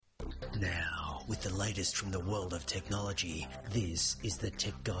Now, with the latest from the world of technology, this is the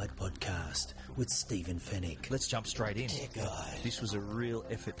Tech Guide Podcast with Stephen Fennick. Let's jump straight in. Tech Guide. This was a real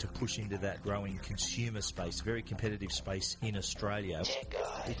effort to push into that growing consumer space, very competitive space in Australia. Tech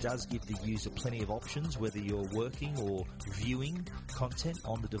Guide. It does give the user plenty of options, whether you're working or viewing content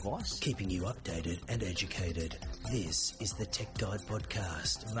on the device. Keeping you updated and educated. This is the Tech Guide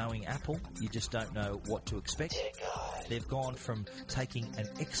Podcast. Knowing Apple, you just don't know what to expect. Tech Guide. They've gone from taking an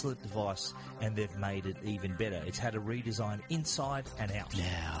excellent device and they've made it even better. It's had a redesign inside and out.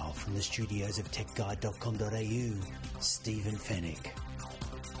 Now, from the studios of techguide.com.au, Stephen Fennick.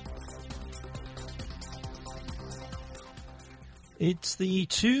 It's the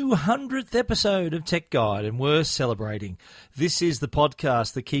 200th episode of Tech Guide, and we're celebrating. This is the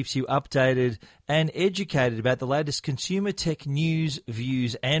podcast that keeps you updated and educated about the latest consumer tech news,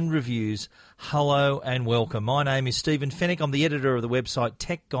 views, and reviews. Hello and welcome. My name is Stephen Fennick. I'm the editor of the website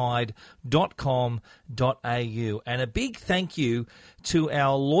techguide.com.au. And a big thank you to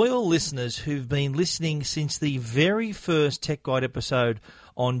our loyal listeners who've been listening since the very first Tech Guide episode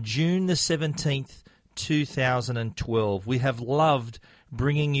on June the 17th, 2012. We have loved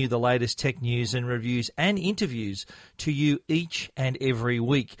bringing you the latest tech news and reviews and interviews to you each and every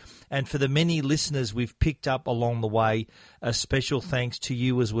week. And for the many listeners we've picked up along the way, a special thanks to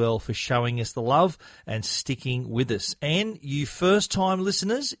you as well for showing us the love and sticking with us. And you first-time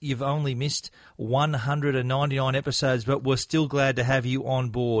listeners, you've only missed 199 episodes, but we're still glad to have you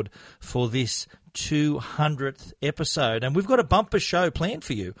on board for this 200th episode, and we've got a bumper show planned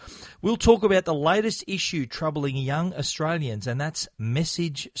for you. We'll talk about the latest issue troubling young Australians, and that's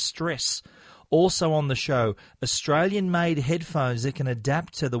message stress. Also on the show, Australian-made headphones that can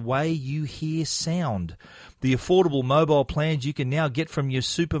adapt to the way you hear sound. The affordable mobile plans you can now get from your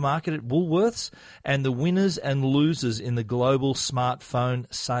supermarket at Woolworths, and the winners and losers in the global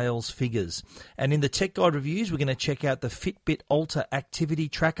smartphone sales figures. And in the Tech Guide reviews, we're going to check out the Fitbit Alta activity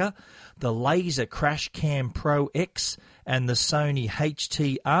tracker, the Laser Crash Cam Pro X, and the Sony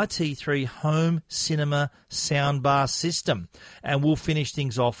HT RT3 home cinema soundbar system. And we'll finish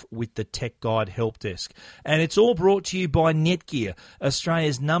things off with the Tech Guide Help Desk. And it's all brought to you by Netgear,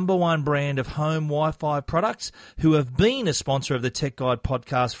 Australia's #1 brand of home Wi-Fi products, who have been a sponsor of the Tech Guide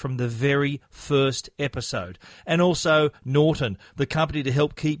podcast from the very first episode. And also Norton, the company to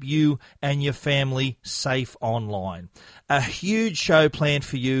help keep you and your family safe online. A huge show planned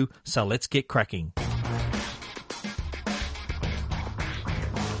for you, so let's get cracking.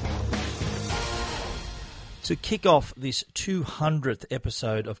 To kick off this 200th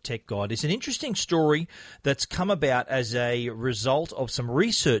episode of Tech Guide is an interesting story that's come about as a result of some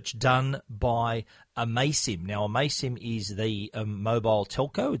research done by Amaysim. Now, Amaysim is the mobile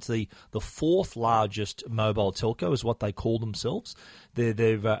telco. It's the fourth largest mobile telco is what they call themselves.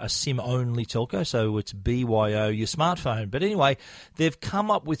 They're a SIM-only telco, so it's BYO, your smartphone. But anyway, they've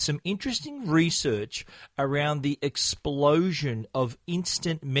come up with some interesting research around the explosion of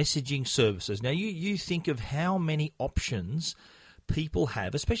instant messaging services. Now, you think of how many options people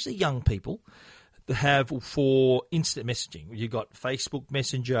have, especially young people, have for instant messaging. You've got Facebook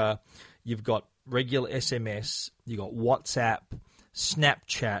Messenger, you've got regular SMS, you've got WhatsApp,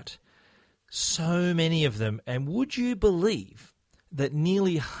 Snapchat, so many of them. And would you believe that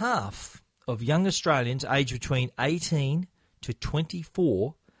nearly half of young Australians aged between 18 to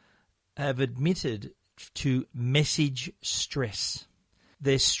 24 have admitted to message stress?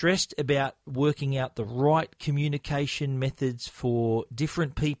 They're stressed about working out the right communication methods for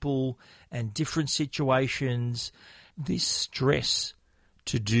different people and different situations. This stress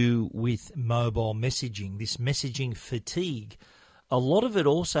to do with mobile messaging, this messaging fatigue, a lot of it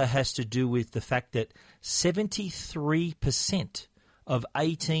also has to do with the fact that 73% of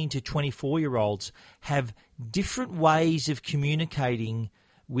 18 to 24-year-olds have different ways of communicating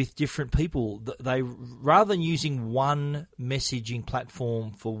with different people. They, rather than using one messaging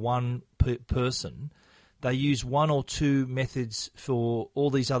platform for one person, they use one or two methods for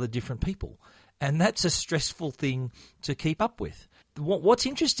all these other different people. And that's a stressful thing to keep up with. What's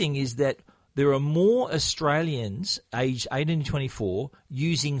interesting is that there are more Australians aged 18 to 24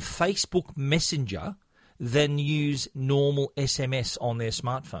 using Facebook Messenger than use normal SMS on their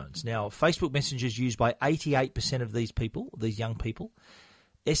smartphones. Now, Facebook Messenger is used by 88% of these people, these young people.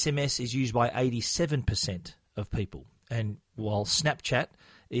 SMS is used by 87% of people. And while Snapchat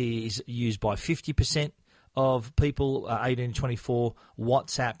is used by 50% of people 18 to 24,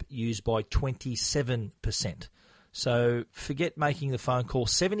 WhatsApp used by 27%. So forget making the phone call.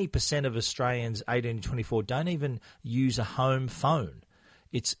 70% of Australians 18 to 24 don't even use a home phone.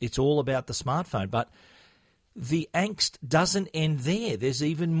 It's all about the smartphone. But the angst doesn't end there. There's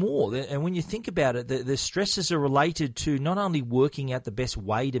even more. And when you think about it, the stresses are related to not only working out the best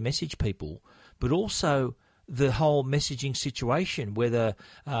way to message people, but also the whole messaging situation, whether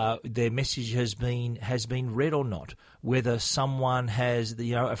their message has been read or not, whether someone has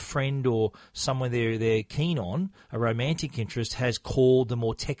a friend or someone they're keen on, a romantic interest, has called them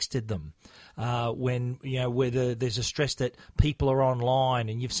or texted them. When whether there's a stress that people are online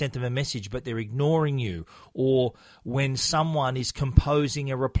and you've sent them a message but they're ignoring you, or when someone is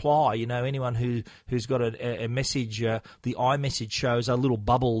composing a reply. Anyone who's got a message, the iMessage shows a little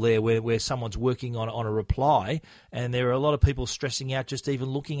bubble there where someone's working on a reply, and there are a lot of people stressing out just even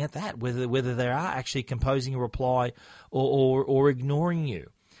looking at that, whether they are actually composing a reply or ignoring you.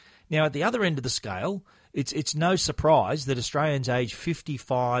 Now, at the other end of the scale, it's no surprise that Australians aged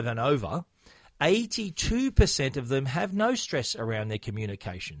 55 and over, 82% of them have no stress around their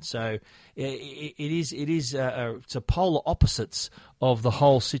communication. So it's a polar opposites of the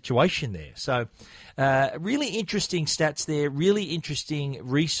whole situation there. So really interesting stats there, really interesting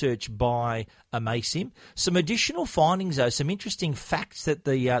research by Amasim. Some additional findings, though, some interesting facts that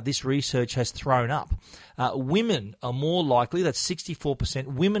this research has thrown up. Women are more likely, that's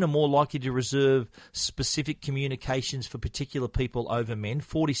 64%, women are more likely to reserve specific communications for particular people over men.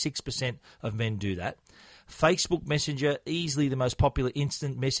 46% of men do that. Facebook Messenger, easily the most popular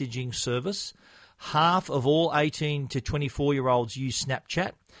instant messaging service. Half of all 18 to 24-year-olds use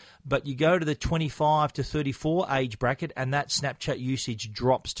Snapchat, but you go to the 25 to 34 age bracket and that Snapchat usage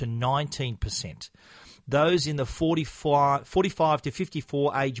drops to 19%. Those in the 45 to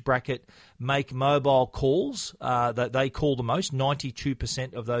 54 age bracket make mobile calls that they call the most.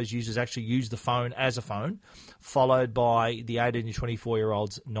 92% of those users actually use the phone as a phone, followed by the 18 to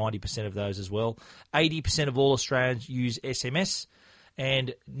 24-year-olds, 90% of those as well. 80% of all Australians use SMS,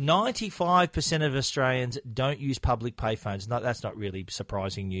 and 95% of Australians don't use public payphones. No, that's not really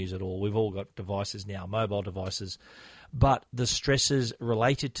surprising news at all. We've all got devices now, mobile devices. But the stresses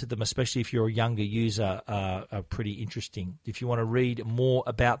related to them, especially if you're a younger user, are pretty interesting. If you want to read more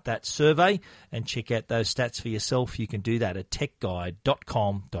about that survey and check out those stats for yourself, you can do that at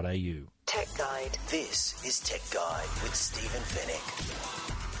techguide.com.au. Tech Guide. This is Tech Guide with Stephen Fennick.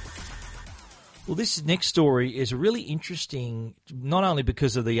 Well, this next story is really interesting, not only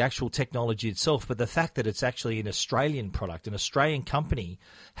because of the actual technology itself, but the fact that it's actually an Australian product. An Australian company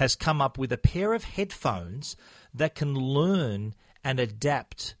has come up with a pair of headphones that can learn and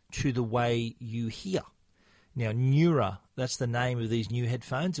adapt to the way you hear. Now, Neura, that's the name of these new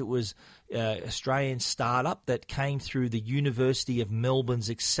headphones. It was an Australian startup that came through the University of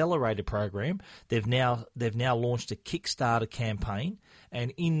Melbourne's accelerator program. They've now launched a Kickstarter campaign,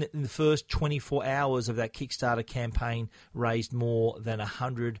 and in the first 24 hours of that Kickstarter campaign raised more than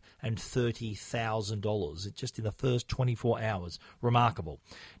 $130,000 just in the first 24 hours. Remarkable.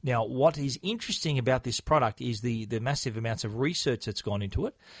 Now, what is interesting about this product is the massive amounts of research that's gone into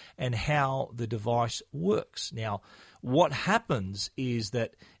it and how the device works. Now, what happens is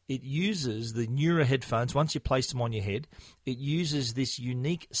that it uses the Neura headphones. Once you place them on your head, it uses this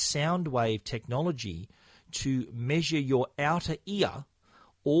unique sound wave technology to measure your outer ear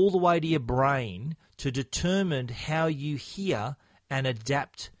all the way to your brain to determine how you hear and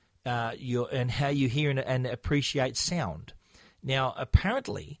adapt how you hear and appreciate sound. Now,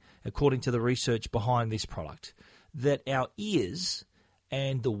 apparently, according to the research behind this product, that our ears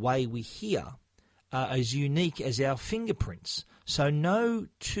and the way we hear are as unique as our fingerprints. So no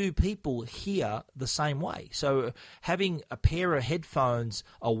two people hear the same way. So having a pair of headphones,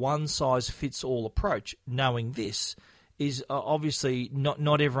 a one-size-fits-all approach, knowing this, is obviously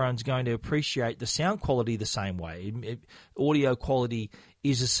not everyone's going to appreciate the sound quality the same way. Audio quality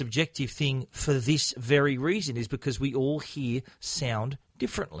is a subjective thing for this very reason, is because we all hear sound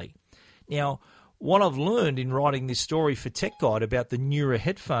differently. Now, what I've learned in writing this story for Tech Guide about the Neura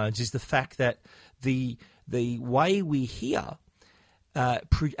headphones is the fact that the way we hear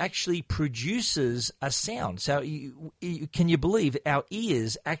actually produces a sound. So can you believe our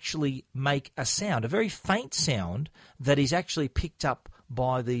ears actually make a sound, a very faint sound that is actually picked up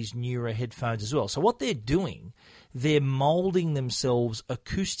by these Neura headphones as well. So what they're doing, they're molding themselves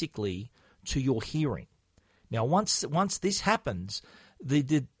acoustically to your hearing. Now, once this happens,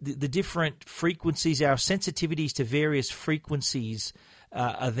 the different frequencies, our sensitivities to various frequencies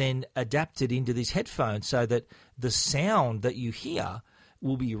are then adapted into these headphones so that the sound that you hear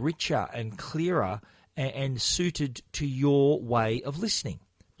will be richer and clearer and suited to your way of listening.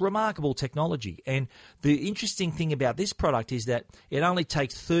 Remarkable technology. And the interesting thing about this product is that it only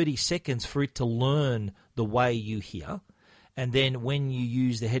takes 30 seconds for it to learn the way you hear. And then when you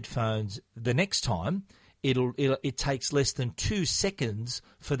use the headphones the next time, it takes less than 2 seconds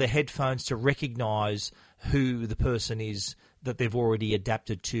for the headphones to recognize who the person is that they've already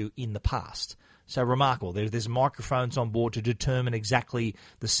adapted to in the past. So remarkable. There's microphones on board to determine exactly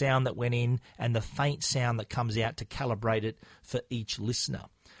the sound that went in and the faint sound that comes out to calibrate it for each listener.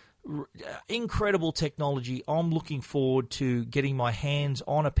 Incredible technology. I'm looking forward to getting my hands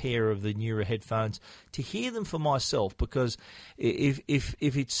on a pair of the Neura headphones to hear them for myself, because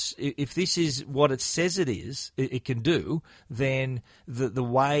if this is what it says it can do, then the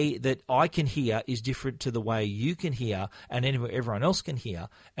way that I can hear is different to the way you can hear and everyone else can hear.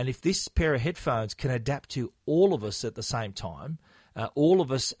 And if this pair of headphones can adapt to all of us at the same time, all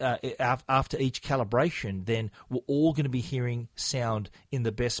of us after each calibration, then we're all going to be hearing sound in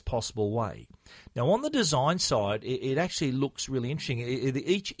the best possible way. Now, on the design side, it actually looks really interesting.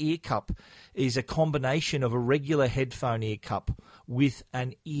 Each ear cup is a combination of a regular headphone ear cup with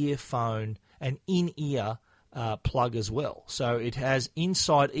an earphone, an in-ear plug as well. So it has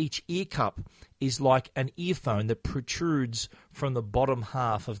inside each ear cup is like an earphone that protrudes from the bottom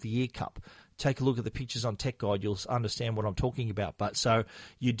half of the ear cup. Take a look at the pictures on Tech Guide, you'll understand what I'm talking about. But so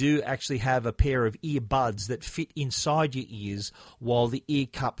you do actually have a pair of earbuds that fit inside your ears while the ear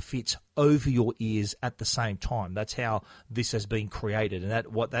cup fits over your ears at the same time. That's how this has been created, and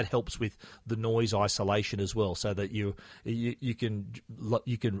that helps with the noise isolation as well, so that you can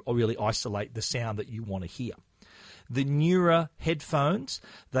really isolate the sound that you want to hear. The Neura headphones,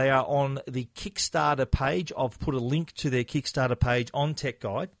 they are on the Kickstarter page. I've put a link to their Kickstarter page on Tech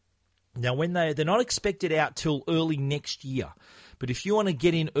Guide. Now, when they're not expected out till early next year, but if you want to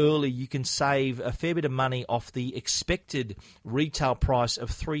get in early, you can save a fair bit of money off the expected retail price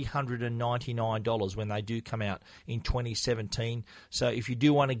of $399 when they do come out in 2017. So if you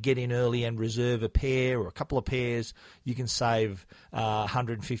do want to get in early and reserve a pair or a couple of pairs, you can save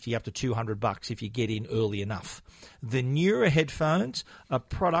 $150 up to $200 if you get in early enough. The Neura headphones, a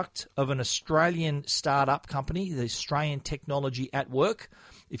product of an Australian startup company, the Australian Technology at Work.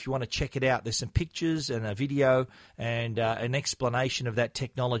 If you want to check it out, there's some pictures and a video and an explanation of that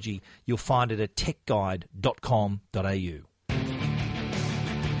technology. You'll find it at techguide.com.au.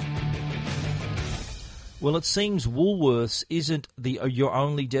 Well, it seems Woolworths isn't your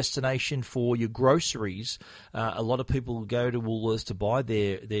only destination for your groceries. A lot of people go to Woolworths to buy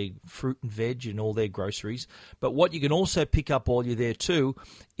their fruit and veg and all their groceries. But what you can also pick up while you're there too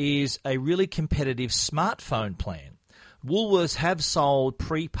is a really competitive smartphone plan. Woolworths have sold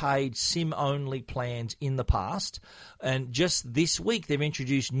prepaid SIM-only plans in the past, and just this week they've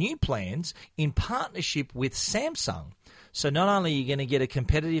introduced new plans in partnership with Samsung. So not only are you going to get a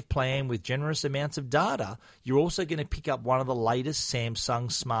competitive plan with generous amounts of data, you're also going to pick up one of the latest Samsung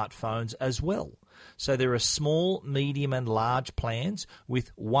smartphones as well. So there are small, medium and large plans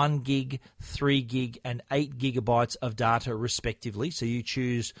with 1 gig, 3 gig and 8 gigabytes of data respectively. So you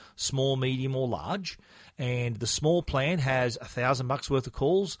choose small, medium or large. And the small plan has $1,000 worth of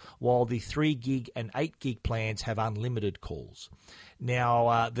calls, while the 3 gig and 8 gig plans have unlimited calls.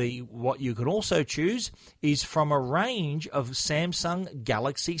 Now, what you can also choose is from a range of Samsung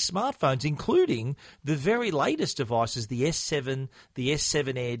Galaxy smartphones, including the very latest devices, the S7, the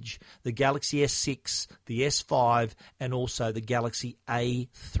S7 Edge, the Galaxy S6, the S5, and also the Galaxy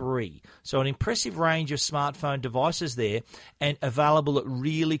A3. So an impressive range of smartphone devices there, and available at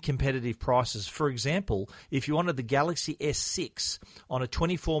really competitive prices. For example, if you wanted the Galaxy S6 on a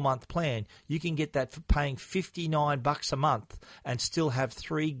 24-month plan, you can get that for paying $59 a month and still have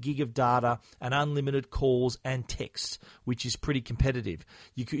 3 gig of data and unlimited calls and texts, which is pretty competitive.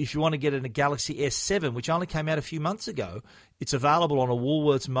 If you want to get a Galaxy S7, which only came out a few months ago, it's available on a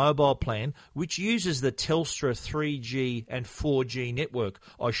Woolworths mobile plan, which uses the Telstra 3G and 4G network,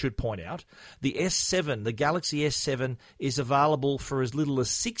 I should point out. The S7, the Galaxy S7, is available for as little as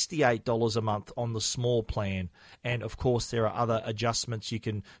 $68 a month on the small plan. And, of course, there are other adjustments. You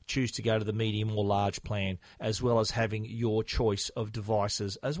can choose to go to the medium or large plan, as well as having your choice of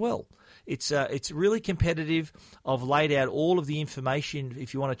devices as well. It's really competitive. I've laid out all of the information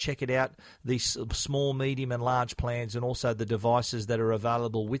if you want to check it out, these small, medium and large plans, and also the devices that are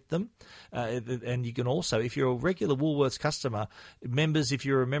available with them. And you can also, if you're a regular Woolworths customer, if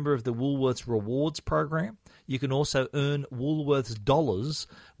you're a member of the Woolworths Rewards program, you can also earn Woolworths dollars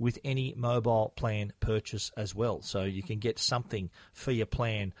with any mobile plan purchase as well. So you can get something for your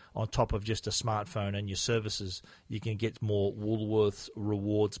plan on top of just a smartphone and your services. You can get more Woolworths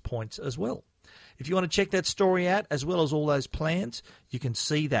Rewards points as well. If you want to check that story out, as well as all those plans, you can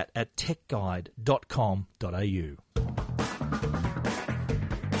see that at techguide.com.au.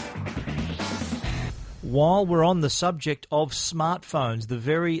 while we're on the subject of smartphones, the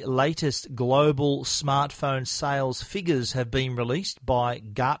very latest global smartphone sales figures have been released by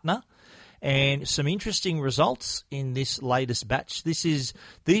Gartner, and some interesting results in this latest batch. These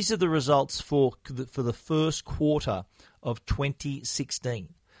are the results for the first quarter of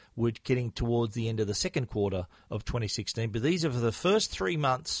 2016. We're getting towards the end of the second quarter of 2016, but these are for the first 3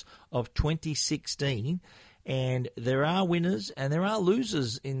 months of 2016, and there are winners and there are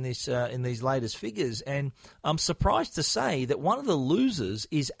losers in these latest figures. And I'm surprised to say that one of the losers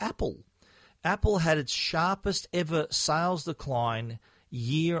is Apple. Apple had its sharpest ever sales decline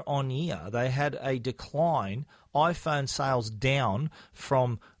year on year. They had a decline, iPhone sales down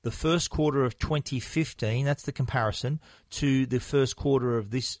from the first quarter of 2015, that's the comparison, to the first quarter of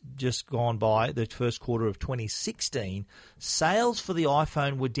this just gone by, the first quarter of 2016. Sales for the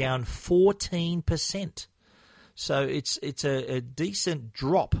iPhone were down 14%. So it's a decent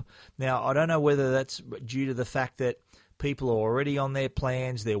drop. Now, I don't know whether that's due to the fact that people are already on their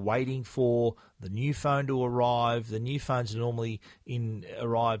plans. They're waiting for the new phone to arrive. The new phones normally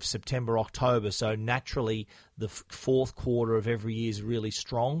arrive September, October, so naturally the fourth quarter of every year is really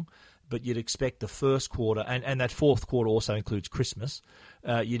strong. But you'd expect the first quarter, and that fourth quarter also includes Christmas,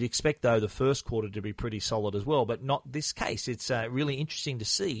 you'd expect, though, the first quarter to be pretty solid as well, but not this case. It's really interesting to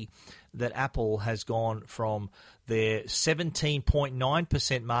see that Apple has gone from their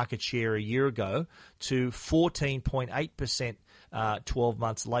 17.9% market share a year ago to 14.8% 12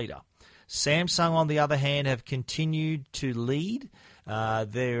 months later. Samsung, on the other hand, have continued to lead.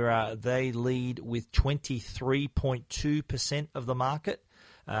 They lead with 23.2% of the market.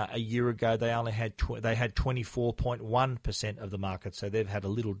 A year ago, they had 24.1% of the market, so they've had a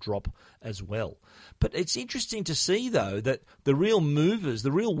little drop as well. But it's interesting to see, though, that the real movers,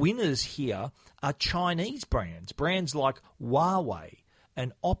 the real winners here are Chinese brands like Huawei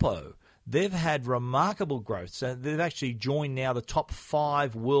and Oppo. They've had remarkable growth. So they've actually joined now the top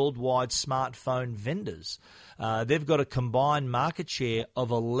 5 worldwide smartphone vendors. They've got a combined market share of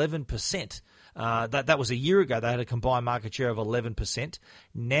 11%. That was a year ago. They had a combined market share of 11%.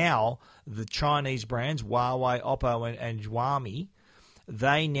 Now, the Chinese brands, Huawei, Oppo, and Xiaomi,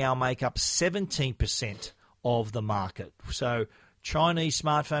 they now make up 17% of the market. So Chinese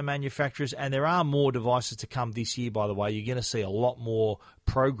smartphone manufacturers, and there are more devices to come this year, by the way. You're going to see a lot more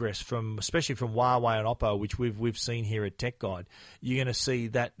progress especially from Huawei and Oppo, which we've seen here at Tech Guide. You're going to see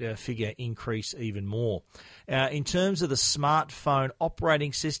that figure increase even more. In terms of the smartphone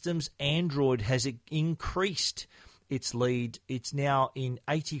operating systems, Android has increased its lead. It's now in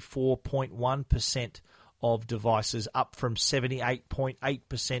 84.1% of devices, up from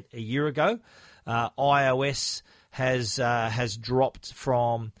 78.8% a year ago. iOS has dropped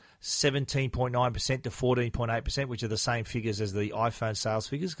from 17.9% to 14.8%, which are the same figures as the iPhone sales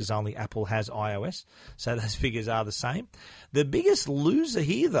figures, because only Apple has iOS. So those figures are the same. The biggest loser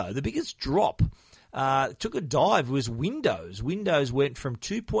here, though, the biggest drop, took a dive, was Windows. Windows went from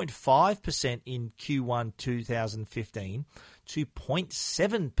 2.5% in Q1 2015 to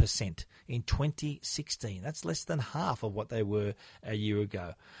 0.7% in 2016. That's less than half of what they were a year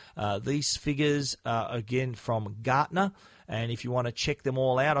ago. These figures are, again, from Gartner, and if you want to check them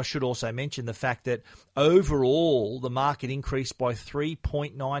all out, I should also mention the fact that overall the market increased by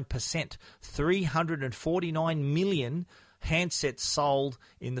 3.9%, 349 million handsets sold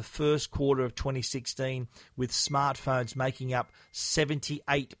in the first quarter of 2016, with smartphones making up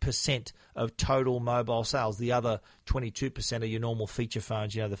 78% of total mobile sales. The other 22% are your normal feature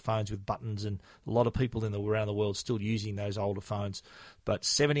phones, the phones with buttons, and a lot of people around the world still using those older phones. But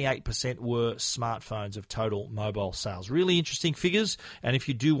 78% were smartphones of total mobile sales. Really interesting figures, and if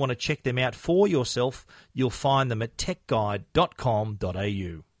you do want to check them out for yourself, you'll find them at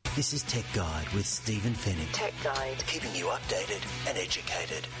techguide.com.au. This is Tech Guide with Stephen Fennick. Tech Guide, keeping you updated and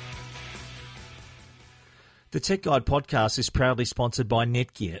educated. The Tech Guide podcast is proudly sponsored by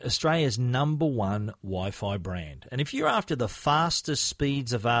Netgear, Australia's #1 Wi-Fi brand. And if you're after the fastest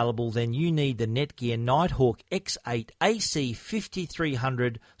speeds available, then you need the Netgear Nighthawk X8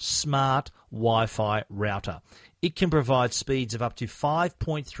 AC5300 Smart Wi-Fi router. It can provide speeds of up to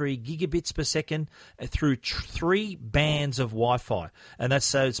 5.3 gigabits per second through 3 bands of Wi-Fi. And that's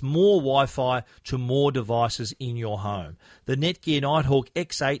so it's more Wi-Fi to more devices in your home. The Netgear Nighthawk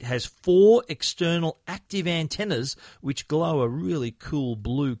X8 has 4 external active antennas which glow a really cool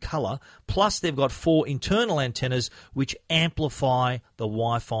blue color. Plus, they've got 4 internal antennas which amplify the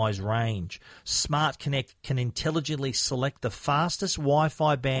Wi-Fi's range. Smart Connect can intelligently select the fastest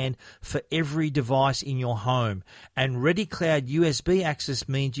Wi-Fi band for every device in your home. And ReadyCloud USB access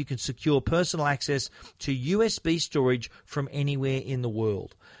means you can secure personal access to USB storage from anywhere in the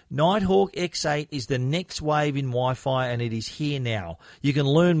world. Nighthawk X8 is the next wave in Wi-Fi, and it is here now. You can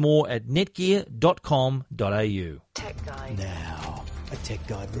learn more at netgear.com.au. Tech Guide. Now, a Tech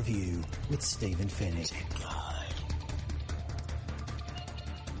Guide review with Stephen Fennick.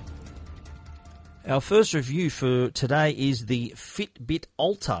 Our first review for today is the Fitbit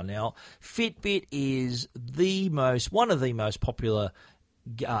Alta. Now, Fitbit is one of the most popular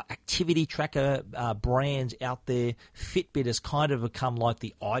activity tracker brands out there. Fitbit has kind of become like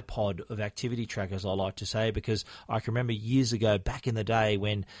the iPod of activity trackers, I like to say, because I can remember years ago, back in the day,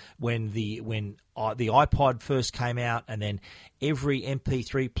 when the iPod first came out, and then every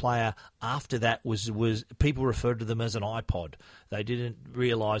MP3 player after that was people referred to them as an iPod. They didn't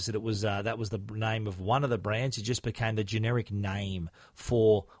realise that that was the name of one of the brands. It just became the generic name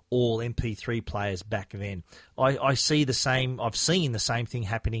for all MP3 players back then. I've seen the same thing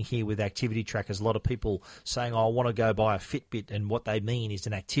happening here with activity trackers. A lot of people saying, I want to go buy a Fitbit, and what they mean is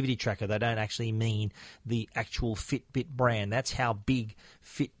an activity tracker. They don't actually mean the actual Fitbit brand. That's how big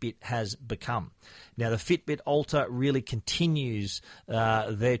Fitbit has become. Now, the Fitbit Alta really continues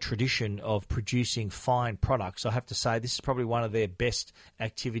their tradition of producing fine products. I have to say, this is probably one of their best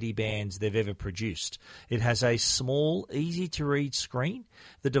activity bands they've ever produced. It has a small, easy-to-read screen.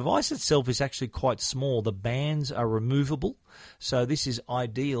 The device itself is actually quite small. The bands are removable, so this is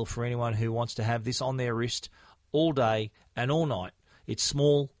ideal for anyone who wants to have this on their wrist all day and all night. It's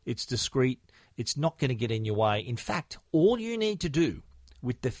small, it's discreet, it's not going to get in your way. In fact, all you need to do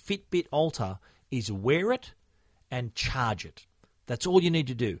with the Fitbit Alta is wear it and charge it. That's all you need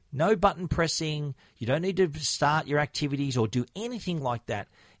to do. No button pressing. You don't need to start your activities or do anything like that.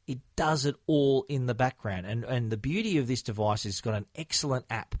 It does it all in the background. And the beauty of this device is it's got an excellent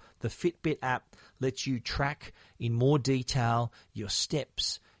app. The Fitbit app lets you track in more detail your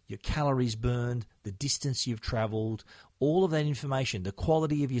steps, your calories burned, the distance you've traveled, all of that information, the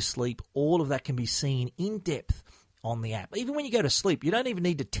quality of your sleep, all of that can be seen in depth on the app. Even when you go to sleep, you don't even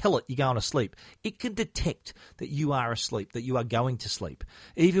need to tell it you're going to sleep. It can detect that you are asleep, that you are going to sleep.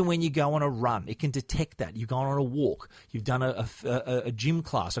 Even when you go on a run, it can detect that. You've gone on a walk, you've done a gym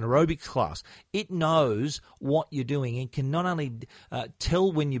class, an aerobics class. It knows what you're doing and can not only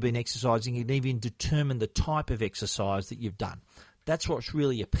tell when you've been exercising, it can even determine the type of exercise that you've done. That's what's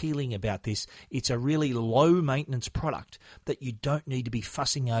really appealing about this. It's a really low-maintenance product that you don't need to be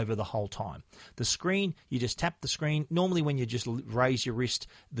fussing over the whole time. The screen, you just tap the screen. Normally when you just raise your wrist,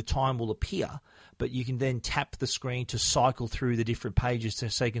 the time will appear, but you can then tap the screen to cycle through the different pages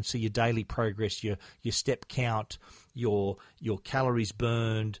so you can see your daily progress, your step count, your calories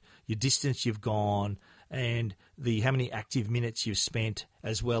burned, your distance you've gone, and how many active minutes you've spent,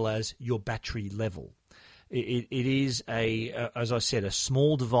 as well as your battery level. It is, as I said, a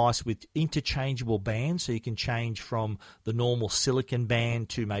small device with interchangeable bands, so you can change from the normal silicon band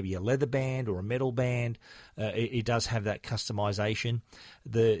to maybe a leather band or a metal band. It does have that customization.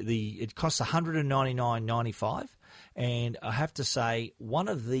 It costs $199.95, and I have to say, one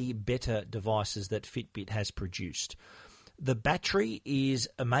of the better devices that Fitbit has produced. The battery is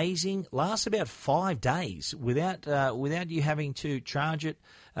amazing. Lasts about 5 days without you having to charge it.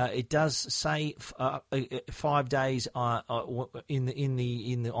 It does say 5 days on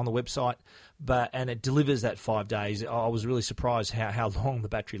the website, and it delivers that 5 days. I was really surprised how long the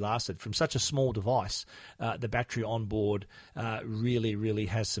battery lasted from such a small device. The battery on board really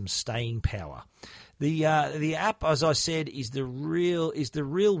has some staying power. The app, as I said, is the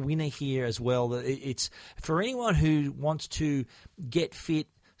real winner here as well. It's for anyone who wants to get fit,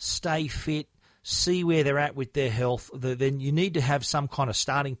 stay fit, see where they're at with their health. Then you need to have some kind of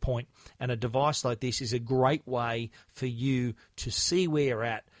starting point, and a device like this is a great way for you to see where you're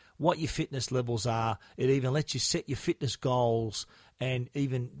at, what your fitness levels are. It even lets you set your fitness goals and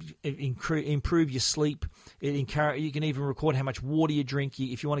even improve your sleep. You can even record how much water you drink.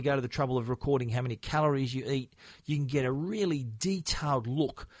 If you want to go to the trouble of recording how many calories you eat, you can get a really detailed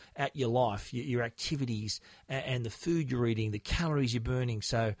look at your life, your activities, and the food you're eating, the calories you're burning,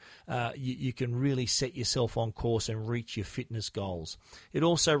 so you can really set yourself on course and reach your fitness goals. It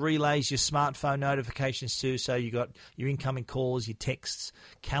also relays your smartphone notifications too, so you got your incoming calls, your texts,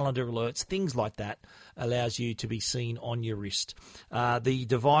 calendar alerts, things like that. Allows you to be seen on your wrist. The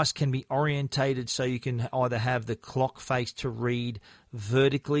device can be orientated so you can either have the clock face to read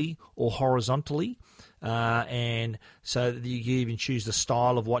vertically or horizontally. and so you can even choose the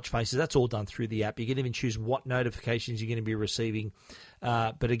style of watch faces. That's all done through the app. You can even choose what notifications you're going to be receiving.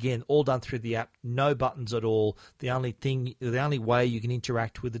 But again, all done through the app. No buttons at all. The only way you can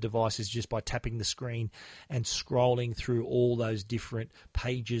interact with the device is just by tapping the screen and scrolling through all those different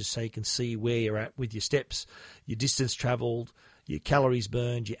pages, so you can see where you're at with your steps, your distance travelled, your calories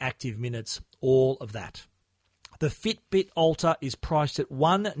burned, your active minutes, all of that. The Fitbit Alta is priced at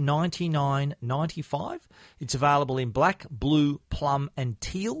 $199.95. It's available in black, blue, plum and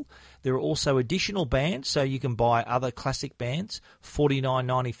teal. There are also additional bands, so you can buy other classic bands,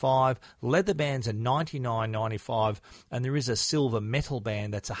 $49.95. Leather bands are $99.95. And there is a silver metal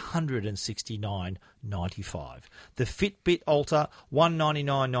band that's $169.95. The Fitbit Alta,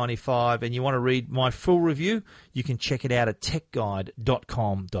 $199.95. And you want to read my full review? You can check it out at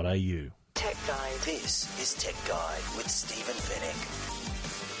techguide.com.au. Tech Guide. This is Tech Guide with Stephen Fennick.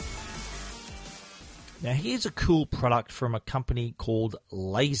 Now, here's a cool product from a company called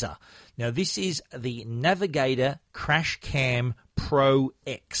Laser. Now, this is the Navigator Crash Cam Pro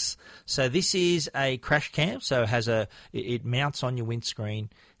X. So this is a crash cam, so it mounts on your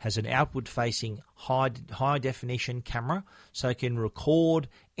windscreen, has an outward-facing high-definition camera, so it can record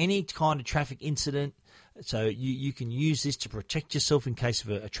any kind of traffic incident. So you can use this to protect yourself in case of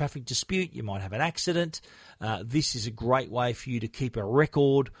a traffic dispute. You might have an accident. This is a great way for you to keep a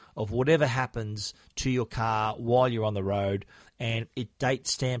record of whatever happens to your car while you're on the road, and it date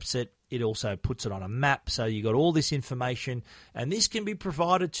stamps it. It also puts it on a map, so you got all this information, and this can be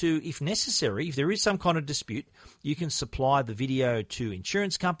provided to, if necessary, if there is some kind of dispute, you can supply the video to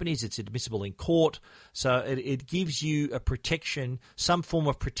insurance companies. It's admissible in court, so it gives you a protection, some form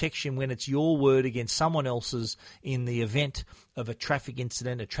of protection when it's your word against someone else's in the event of a traffic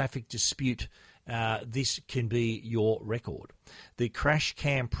incident, a traffic dispute. This can be your record. The Crash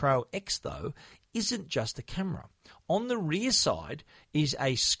Cam Pro X, though, isn't just a camera. On the rear side is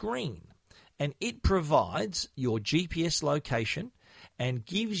a screen, and it provides your GPS location and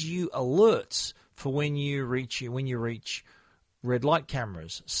gives you alerts for when you reach red light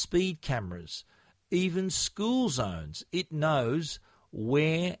cameras, speed cameras, even school zones. It knows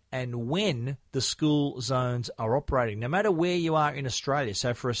where and when the school zones are operating, no matter where you are in Australia.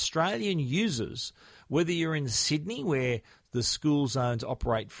 So for Australian users, whether you're in Sydney, where the school zones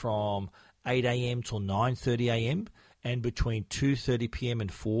operate from 8 a.m. till 9:30 a.m. and between 2:30 p.m.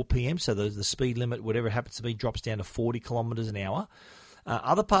 and 4 p.m. So the speed limit, whatever it happens to be, drops down to 40 kilometres an hour.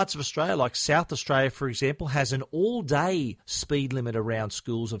 Other parts of Australia, like South Australia, for example, has an all-day speed limit around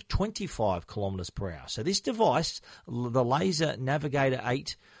schools of 25 kilometres per hour. So this device, the Laser Navigator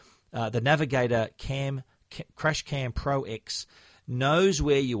 8, the Navigator Crash Cam Pro X, knows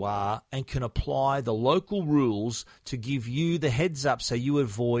where you are and can apply the local rules to give you the heads up so you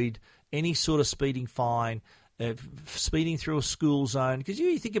avoid any sort of speeding fine, speeding through a school zone. Because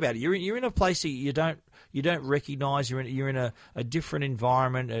you think about it, you're in a place that you don't recognise. You're in a different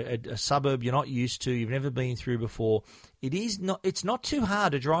environment, a suburb you're not used to, you've never been through before. It's not too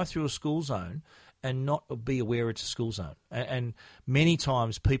hard to drive through a school zone and not be aware it's a school zone. And many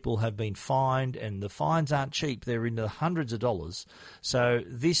times people have been fined, and the fines aren't cheap. They're in the hundreds of dollars. So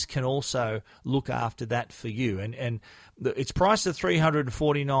this can also look after that for you. And it's priced at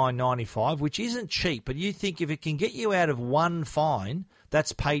 $349.95, which isn't cheap. But you think if it can get you out of one fine,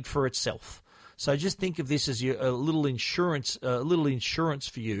 that's paid for itself. So just think of this as a little insurance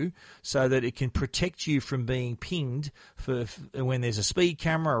for you, so that it can protect you from being pinged for when there's a speed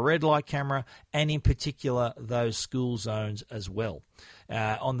camera, a red light camera, and in particular those school zones as well.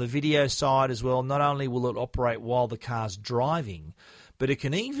 On the video side as well, not only will it operate while the car's driving, but it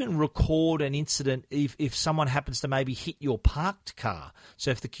can even record an incident if someone happens to maybe hit your parked car.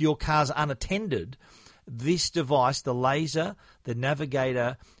 So if your car's unattended, this device, the Laser, the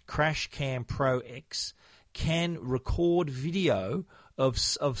Navigator Crash Cam Pro X, can record video of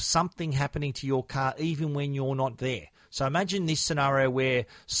something happening to your car even when you're not there. So imagine this scenario where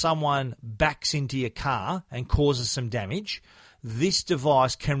someone backs into your car and causes some damage. This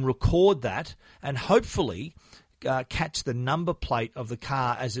device can record that and hopefully catch the number plate of the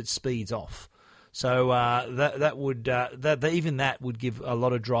car as it speeds off. So that would give a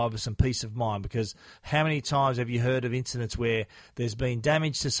lot of drivers some peace of mind, because how many times have you heard of incidents where there's been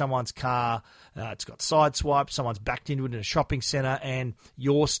damage to someone's car, it's got sideswiped, someone's backed into it in a shopping centre, and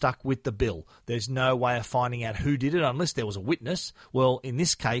you're stuck with the bill. There's no way of finding out who did it unless there was a witness. Well, in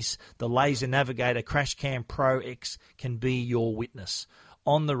this case, the Laser Navigator Crash Cam Pro X can be your witness.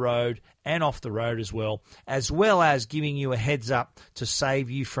 on the road and off the road as well as giving you a heads up to save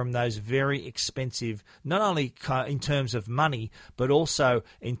you from those very expensive, not only in terms of money, but also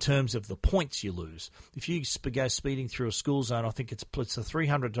in terms of the points you lose. If you go speeding through a school zone, I think it's a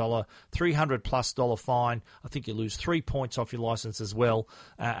 $300+ fine. I think you lose 3 points off your license as well,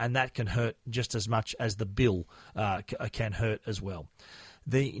 and that can hurt just as much as the bill can hurt as well.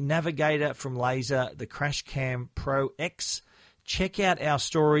 The Navigator from Laser, the Crash Cam Pro X. Check out our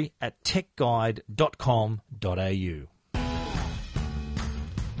story at techguide.com.au.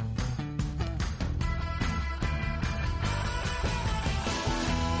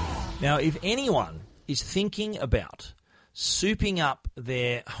 Now, if anyone is thinking about souping up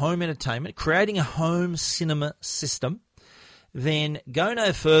their home entertainment, creating a home cinema system, then go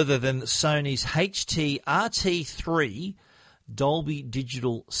no further than Sony's HT-RT3 Dolby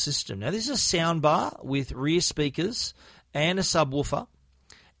Digital system. Now, this is a soundbar with rear speakers and a subwoofer,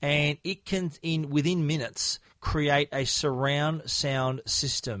 and it can, within minutes, create a surround sound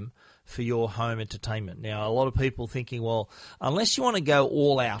system for your home entertainment. Now, a lot of people thinking, well, unless you want to go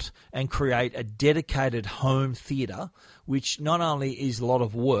all out and create a dedicated home theatre, which not only is a lot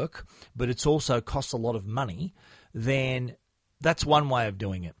of work, but it's also costs a lot of money, then that's one way of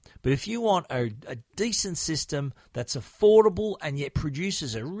doing it. But if you want a decent system that's affordable and yet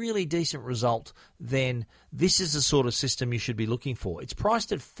produces a really decent result, then this is the sort of system you should be looking for. It's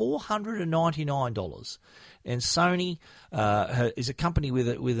priced at $499. And Sony is a company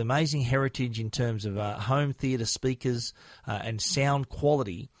with amazing heritage in terms of home theatre speakers and sound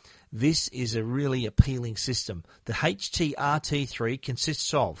quality. This is a really appealing system. The HT-RT3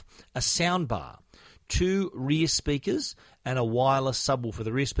 consists of a soundbar, 2 rear speakers, and a wireless subwoofer.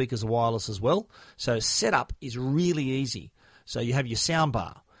 The rear speakers are wireless as well. So setup is really easy. So you have your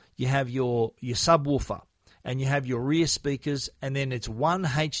soundbar, you have your subwoofer, and you have your rear speakers, and then it's one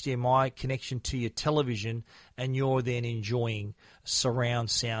HDMI connection to your television, and you're then enjoying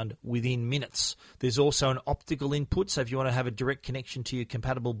surround sound within minutes. There's also an optical input, so if you want to have a direct connection to your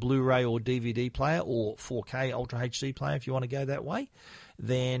compatible Blu-ray or DVD player or 4K Ultra HD player if you want to go that way,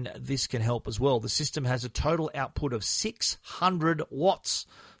 then this can help as well. The system has a total output of 600 watts.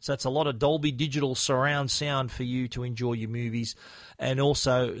 So it's a lot of Dolby Digital surround sound for you to enjoy your movies. And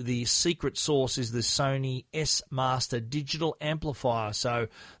also the secret sauce is the Sony S-Master digital amplifier. So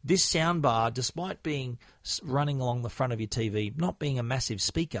this soundbar, despite being running along the front of your TV, not being a massive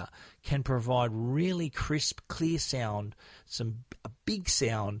speaker, can provide really crisp, clear sound, a big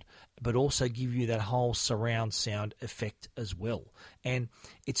sound, but also give you that whole surround sound effect as well. And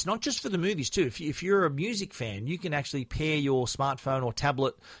it's not just for the movies too. If you're a music fan, you can actually pair your smartphone or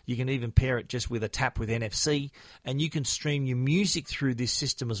tablet. You can even pair it just with a tap with NFC, and you can stream your music through this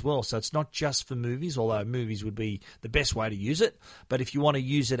system as well. So it's not just for movies, although movies would be the best way to use it. But if you want to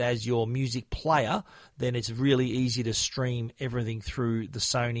use it as your music player, then it's really easy to stream everything through the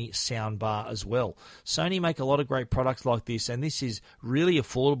Sony soundbar as well. Sony make a lot of great products like this, and this is really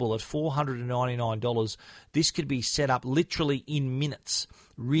affordable at $499. This could be set up literally in minutes.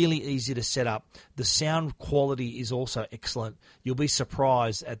 Really easy to set up. The sound quality is also excellent. You'll be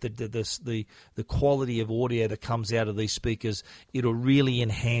surprised at the quality of audio that comes out of these speakers. It'll really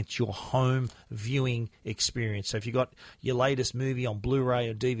enhance your home viewing experience. So if you've got your latest movie on Blu-ray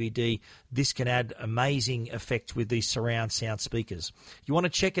or DVD, this can add amazing effects with these surround sound speakers. You want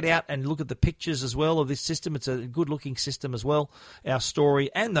to check it out and look at the pictures as well of this system. It's a good-looking system as well. Our story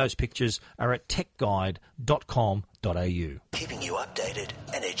and those pictures are at techguide.com.au. Keeping you updated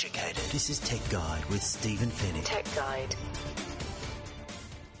and educated. This is Tech Guide with Stephen Fennick. Tech Guide.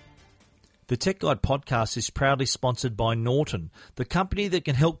 The Tech Guide podcast is proudly sponsored by Norton, the company that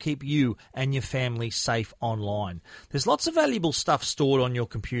can help keep you and your family safe online. There's lots of valuable stuff stored on your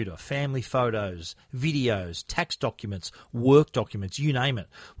computer: family photos, videos, tax documents, work documents, you name it.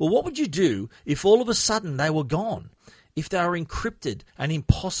 Well, what would you do if all of a sudden they were gone? If they were encrypted and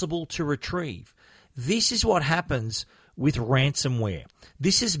impossible to retrieve? This is what happens with ransomware.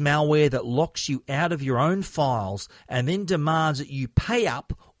 This is malware that locks you out of your own files and then demands that you pay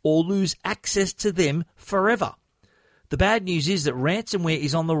up or lose access to them forever. The bad news is that ransomware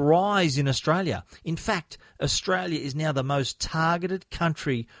is on the rise in Australia. In fact, Australia is now the most targeted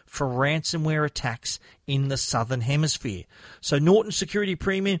country for ransomware attacks in the Southern Hemisphere. So Norton Security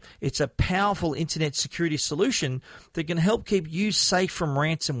Premium, it's a powerful internet security solution that can help keep you safe from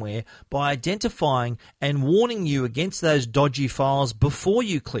ransomware by identifying and warning you against those dodgy files before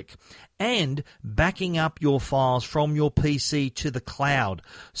you click, and backing up your files from your PC to the cloud,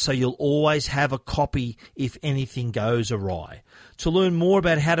 so you'll always have a copy if anything goes awry. To learn more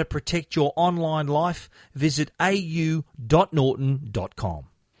about how to protect your online life, visit au.norton.com.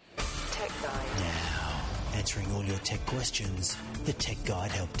 Tech Guide. Now, answering all your tech questions, the Tech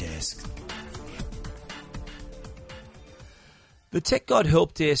Guide Help Desk. The Tech Guide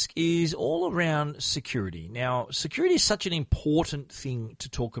Help Desk is all around security. Now, security is such an important thing to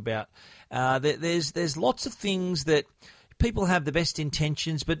talk about. There's lots of things that people have the best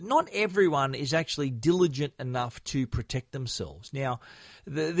intentions, but not everyone is actually diligent enough to protect themselves. Now,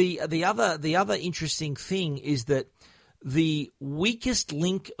 the other interesting thing is that the weakest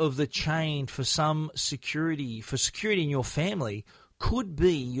link of the chain for security in your family could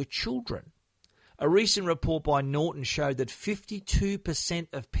be your children. A recent report by Norton showed that 52%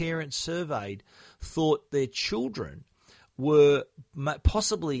 of parents surveyed thought their children were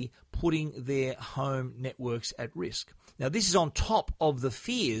possibly putting their home networks at risk. Now, this is on top of the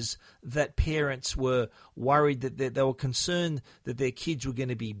fears that parents were worried that they were concerned that their kids were going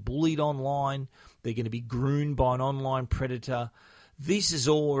to be bullied online, they're going to be groomed by an online predator. This is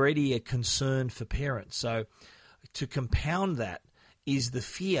already a concern for parents. So to compound that is the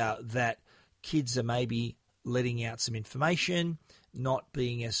fear that kids are maybe letting out some information, not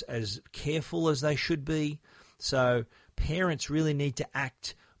being as careful as they should be. So parents really need to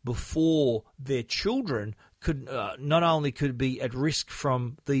act before their children could not only could be at risk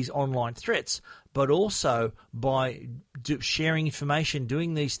from these online threats, but also by sharing information,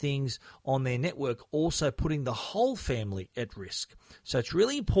 doing these things on their network, also putting the whole family at risk. So it's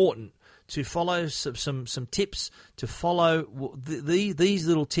really important to follow some tips, to follow these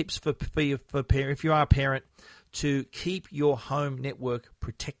little tips for parent, if you are a parent, to keep your home network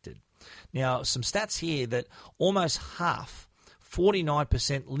protected. Now, some stats here that almost half,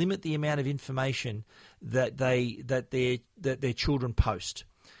 49%, limit the amount of information that their children post.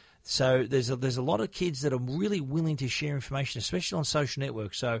 So there's a lot of kids that are really willing to share information, especially on social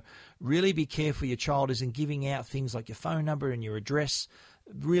networks. So really be careful your child isn't giving out things like your phone number and your address.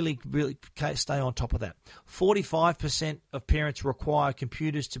 Really stay on top of that. 45% of parents require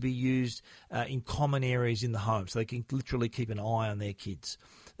computers to be used in common areas in the home, so they can literally keep an eye on their kids.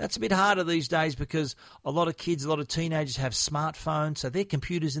 That's a bit harder these days because a lot of kids, a lot of teenagers have smartphones, so they're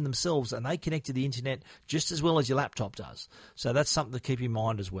computers in themselves and they connect to the internet just as well as your laptop does. So that's something to keep in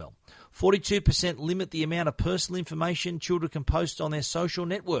mind as well. 42% limit the amount of personal information children can post on their social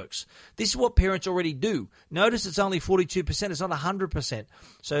networks. This is what parents already do. Notice it's only 42%, it's not 100%.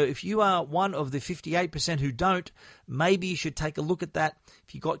 So if you are one of the 58% who don't, maybe you should take a look at that.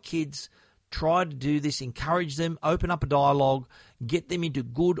 If you've got kids, try to do this, encourage them, open up a dialogue, get them into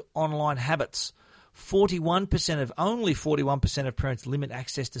good online habits. Only 41% of parents limit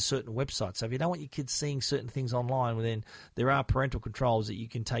access to certain websites. So if you don't want your kids seeing certain things online, well, then there are parental controls that you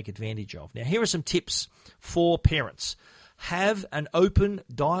can take advantage of. Now, here are some tips for parents. Have an open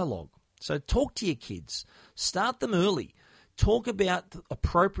dialogue. So talk to your kids. Start them early. Talk about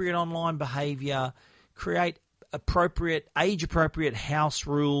appropriate online behavior. Create age-appropriate house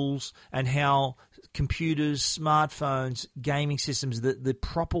rules and how computers, smartphones, gaming systems, the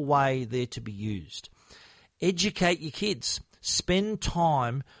proper way they're to be used. Educate your kids. Spend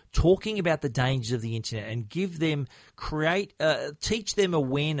time talking about the dangers of the internet and teach them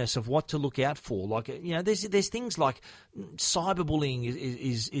awareness of what to look out for. Like, there's things like cyberbullying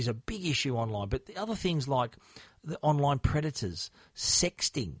is a big issue online, but the other things like the online predators,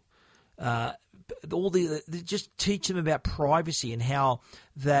 sexting, just teach them about privacy and how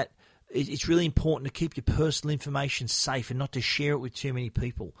that it's really important to keep your personal information safe and not to share it with too many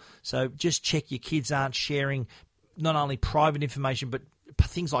people. So just check your kids aren't sharing not only private information but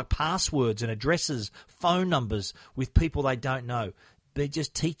things like passwords and addresses, phone numbers with people they don't know. They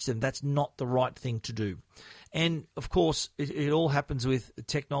just teach them that's not the right thing to do. And, of course, it all happens with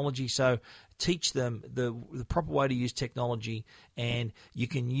technology, so teach them the proper way to use technology, and you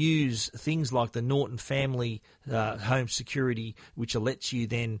can use things like the Norton Family Home Security, which lets you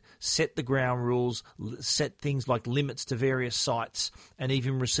then set the ground rules, set things like limits to various sites, and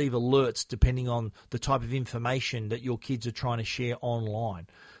even receive alerts depending on the type of information that your kids are trying to share online.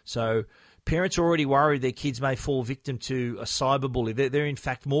 So parents are already worried their kids may fall victim to a cyberbully. They're in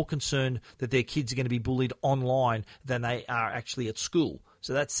fact more concerned that their kids are going to be bullied online than they are actually at school.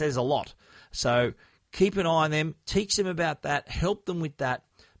 So that says a lot. So keep an eye on them, teach them about that, help them with that,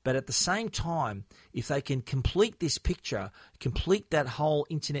 But at the same time, if they can complete this picture, complete that whole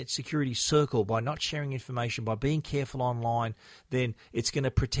internet security circle by not sharing information, by being careful online, then it's going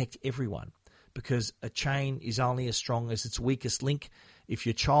to protect everyone, because a chain is only as strong as its weakest link. If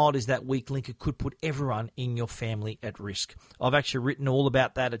your child is that weak link, it could put everyone in your family at risk. I've actually written all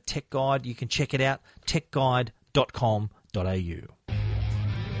about that at Tech Guide. You can check it out, techguide.com.au.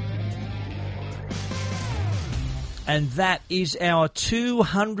 And that is our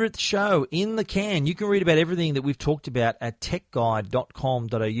 200th show in the can. You can read about everything that we've talked about at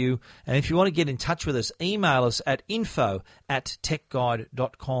techguide.com.au. And if you want to get in touch with us, email us at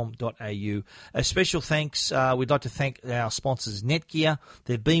info@techguide.com.au. A special thanks, we'd like to thank our sponsors, Netgear.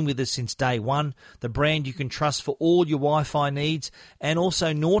 They've been with us since day one, the brand you can trust for all your Wi-Fi needs. And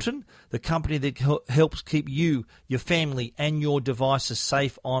also Norton, the company that helps keep you, your family, and your devices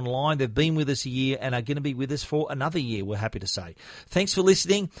safe online. They've been with us a year and are going to be with us for another year, we're happy to say. Thanks for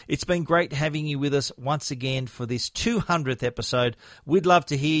listening. It's been great having you with us once again for this 200th episode. We'd love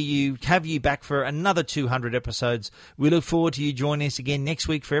to hear you, have you back for another 200 episodes. We look forward to you joining us again next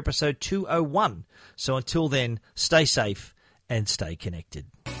week for episode 201. So until then, stay safe and stay connected.